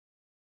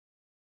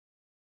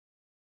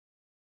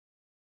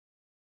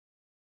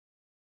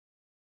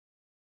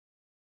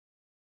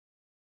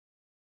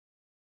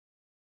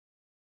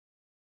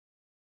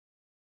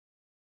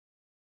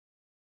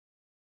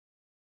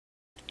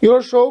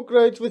You're so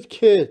great with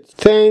kids.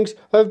 Thanks,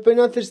 I've been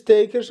at this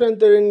daycare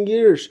center in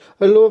years.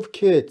 I love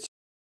kids.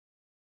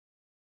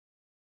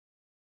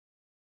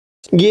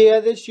 Yeah,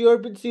 this sure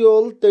beats the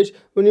old days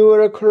when you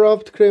were a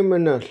corrupt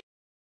criminal.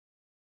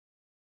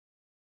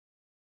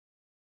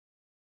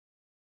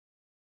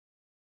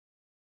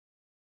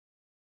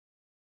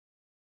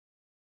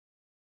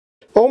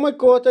 Oh my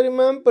god, I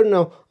remember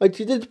now. I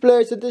treated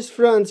Blaze and his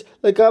friends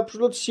like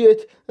absolute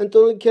shit and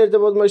only cared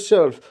about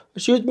myself. I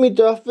should meet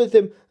up with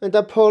him and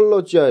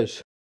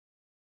apologize.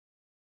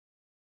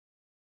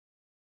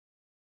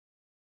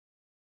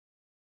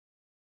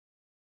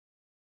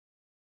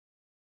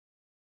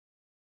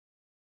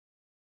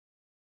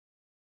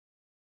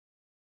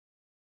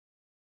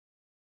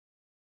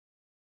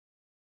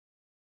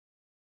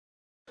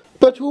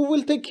 But who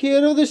will take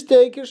care of this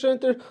daycare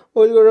center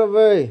while you're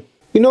away?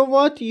 You know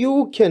what?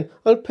 You can.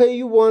 I'll pay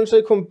you once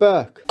I come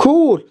back.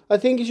 Cool. I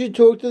think you should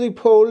talk to the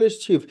police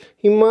chief.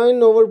 He might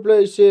know where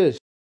Blaze is.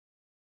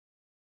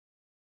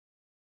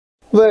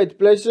 Wait,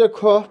 Blaze is a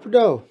cop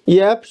now?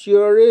 Yep,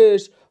 sure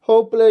is.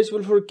 Hope Blaze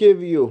will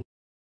forgive you.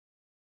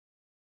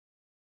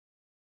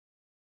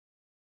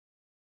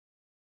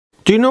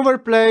 Do you know where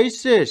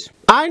Blaze is?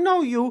 I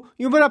know you.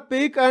 You were a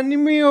big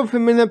enemy of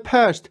him in the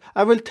past.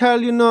 I will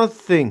tell you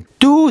nothing.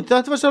 Dude,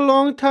 that was a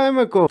long time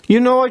ago. You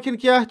know I can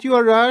get you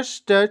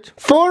arrested.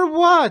 For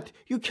what?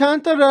 You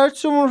can't arrest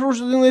someone for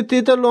something they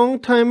did a long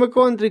time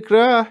ago and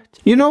regret.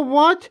 You know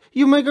what?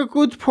 You make a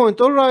good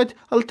point. Alright,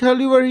 I'll tell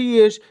you where he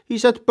is.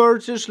 He's at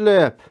Birch's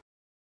lab.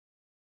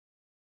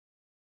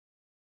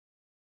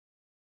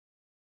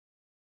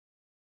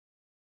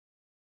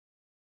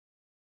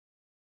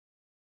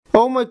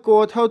 Oh my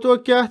god, how do I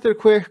get there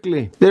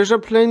quickly? There's a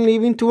plane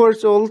leaving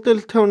towards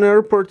Oldtown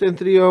Airport in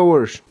 3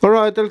 hours.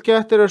 Alright, I'll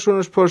get there as soon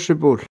as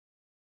possible.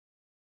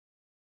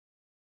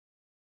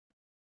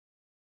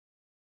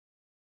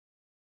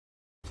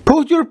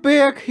 Put your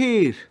bag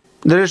here!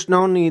 There is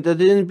no need, I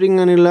didn't bring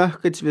any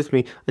luggage with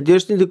me. I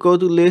just need to go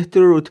to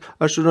later route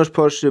as soon as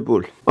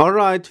possible.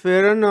 Alright,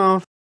 fair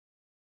enough.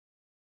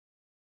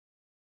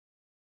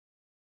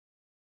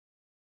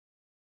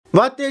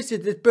 What is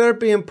it? It better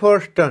be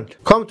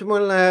important. Come to my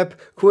lab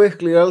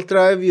quickly, I'll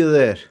drive you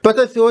there. But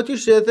I thought you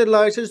said the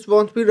license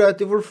won't be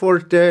ready for 4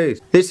 days.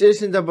 This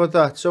isn't about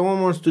that,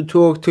 someone wants to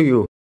talk to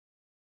you.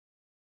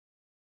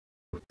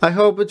 I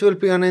hope it will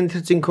be an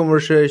interesting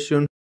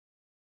conversation.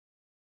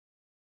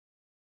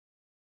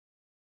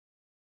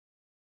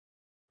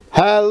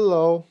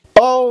 Hello.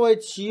 Oh,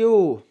 it's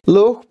you.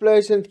 Look,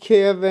 Blaze and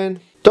Kevin.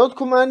 Don't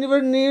come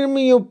anywhere near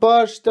me, you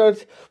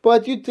bastard.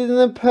 What you did in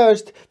the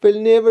past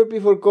will never be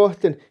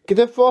forgotten. Get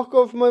the fuck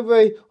off my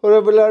way or I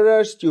will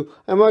arrest you.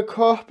 I'm a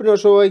cop now,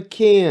 so I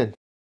can.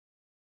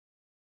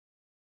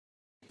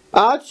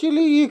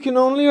 Actually, you can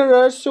only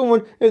arrest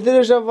someone if there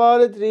is a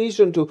valid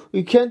reason to.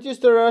 You can't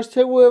just arrest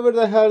whoever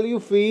the hell you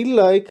feel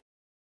like.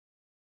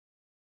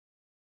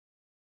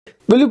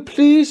 Will you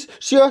please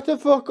shut the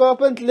fuck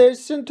up and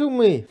listen to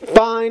me?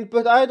 Fine,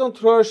 but I don't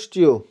trust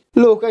you.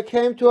 Look, I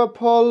came to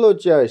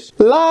apologize.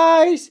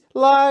 Lies!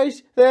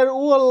 Lies! They're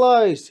all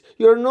lies.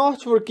 You're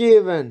not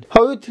forgiven.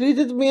 How you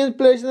treated me and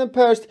Blaze in the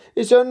past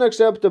is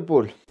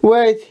unacceptable.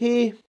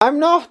 Wait, I'm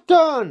not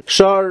done!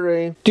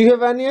 Sorry. Do you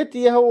have any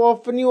idea how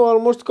often you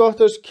almost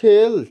got us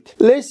killed?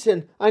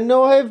 Listen, I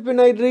know I have been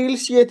a real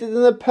shithead in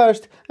the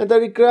past and I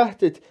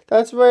regret it.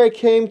 That's why I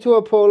came to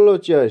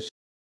apologize.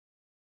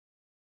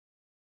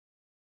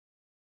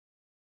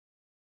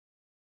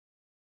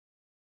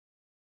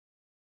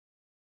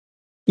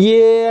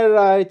 Yeah,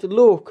 right.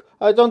 Look,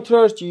 I don't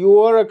trust you. You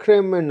are a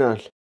criminal.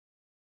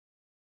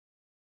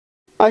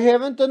 I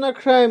haven't done a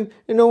crime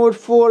in over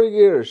 4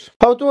 years.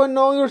 How do I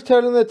know you're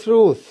telling the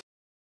truth?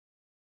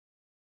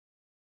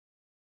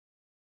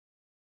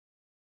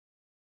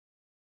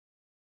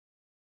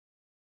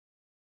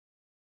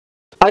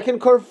 I can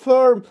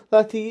confirm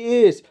that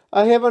he is.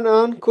 I have an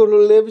uncle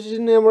who lives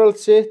in Emerald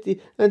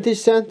City and he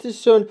sent his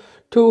son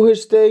to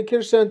his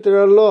daycare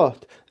center a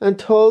lot and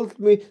told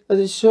me that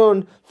his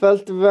son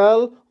felt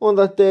well on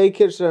that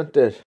daycare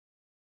center.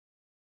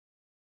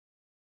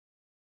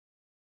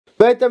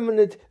 Wait a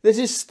minute, this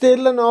is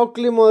still an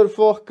ugly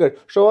motherfucker,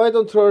 so I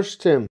don't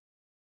trust him.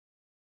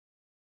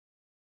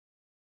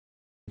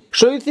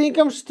 So you think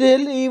I'm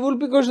still evil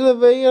because of the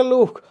way I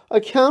look? I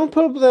can't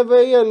help the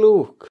way I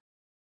look.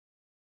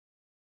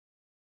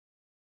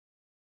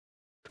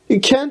 You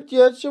can't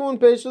judge someone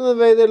based on the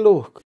way they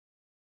look.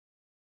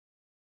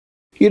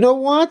 You know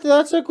what?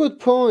 That's a good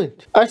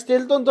point. I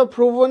still don't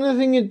approve of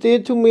anything you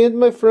did to me and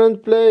my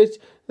friend Blaze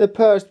in the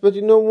past, but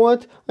you know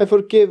what? I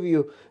forgive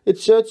you.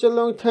 It's such a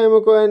long time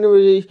ago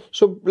anyway,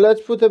 so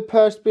let's put the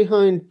past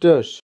behind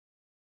us.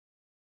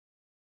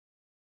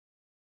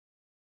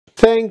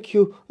 Thank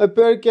you. I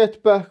better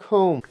get back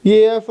home.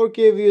 Yeah, I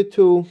forgive you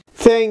too.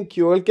 Thank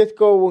you. I'll get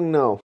going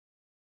now.